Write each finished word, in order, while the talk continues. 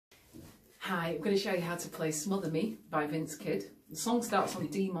Hi, I'm going to show you how to play Smother Me by Vince Kidd. The song starts on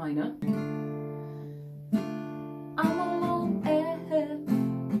D minor. I'm on F,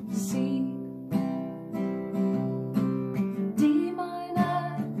 C, D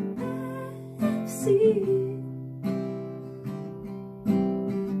minor, F, C,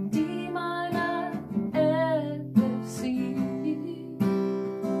 D minor, F, C,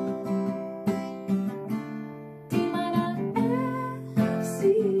 D minor, F, C.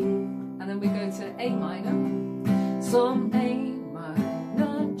 And then we go to A minor, some A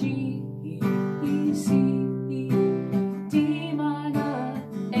minor, G, E, C, D minor,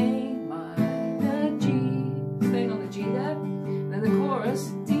 A minor, G, staying on the G there, and then the chorus,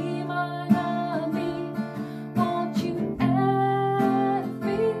 D minor, me, won't you F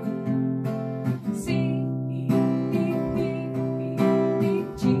me, C, E,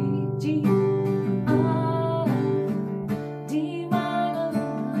 G, G, D minor,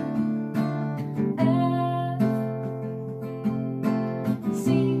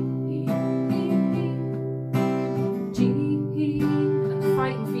 and the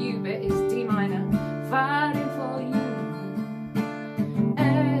fighting for you bit is D minor, fighting for you, F,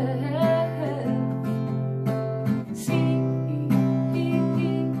 C,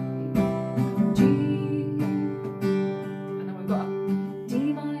 G, and then we've got a D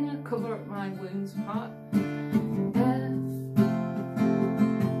minor, cover up my wounds part, F,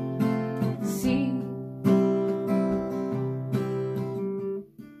 C,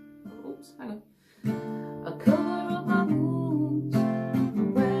 oops, hang on, a cover up my wounds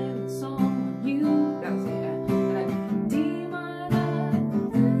when it's on you. That's it, yeah. And then D minor,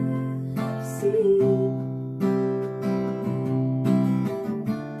 F, C,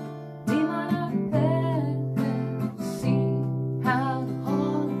 D minor, F, C, how to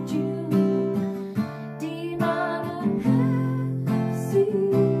hold you, D minor, F, C.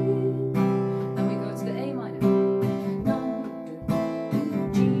 Then we go to the A minor, no,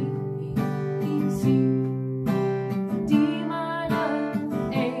 G, E, C.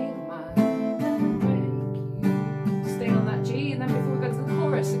 And then before we go to the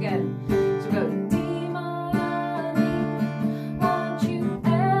chorus again, so we go D minor, me, won't you F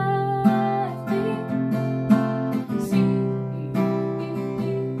me, C,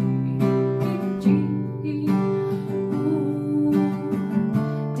 G, ooh,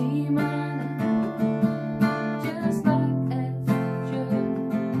 D minor, just like F should,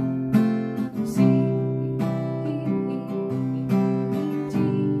 C, G,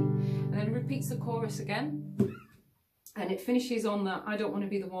 and then it repeats the chorus again. And it finishes on that, I don't want to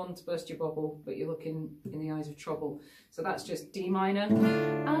be the one to burst your bubble, but you're looking in the eyes of trouble. So that's just D minor. I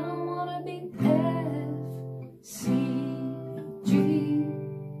don't want to be F, C, G,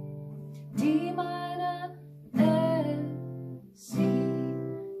 D minor, F, C,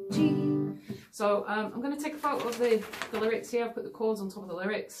 G. So I'm going to take a photo of the lyrics here. I've put the chords on top of the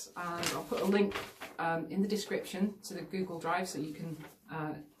lyrics, and I'll put a link in the description to the Google Drive so you can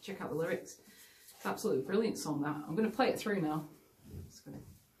check out the lyrics. It's an absolutely brilliant song, that. I'm going to play it through now.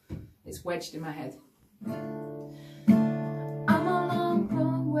 It's wedged in my head. I'm a long,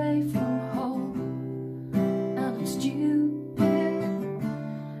 long way from home, and I'm stupid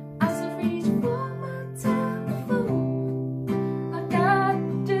as I reach for my telephone like I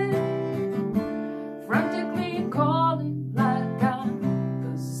did, frantically calling like I'm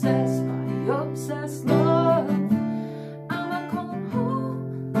possessed by obsessed love. I'ma come home,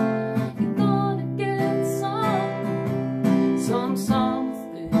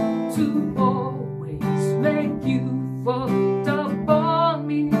 something to